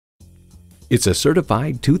It's a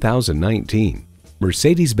certified 2019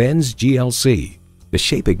 Mercedes-Benz GLC. The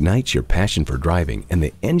shape ignites your passion for driving and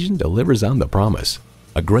the engine delivers on the promise.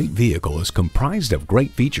 A great vehicle is comprised of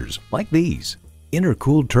great features like these: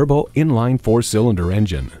 intercooled turbo inline 4-cylinder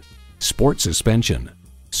engine, sport suspension,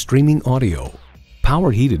 streaming audio,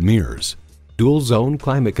 power heated mirrors, dual zone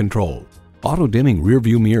climate control, auto dimming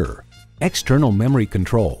rearview mirror, external memory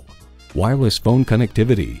control, wireless phone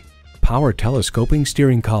connectivity, power telescoping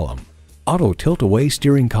steering column, auto tilt-away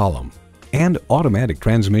steering column, and automatic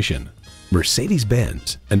transmission.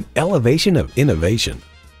 Mercedes-Benz, an elevation of innovation.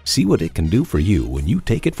 See what it can do for you when you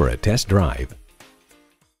take it for a test drive.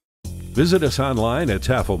 Visit us online at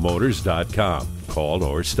tafelmotors.com. Call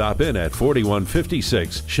or stop in at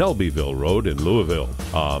 4156 Shelbyville Road in Louisville.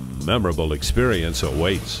 A memorable experience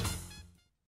awaits.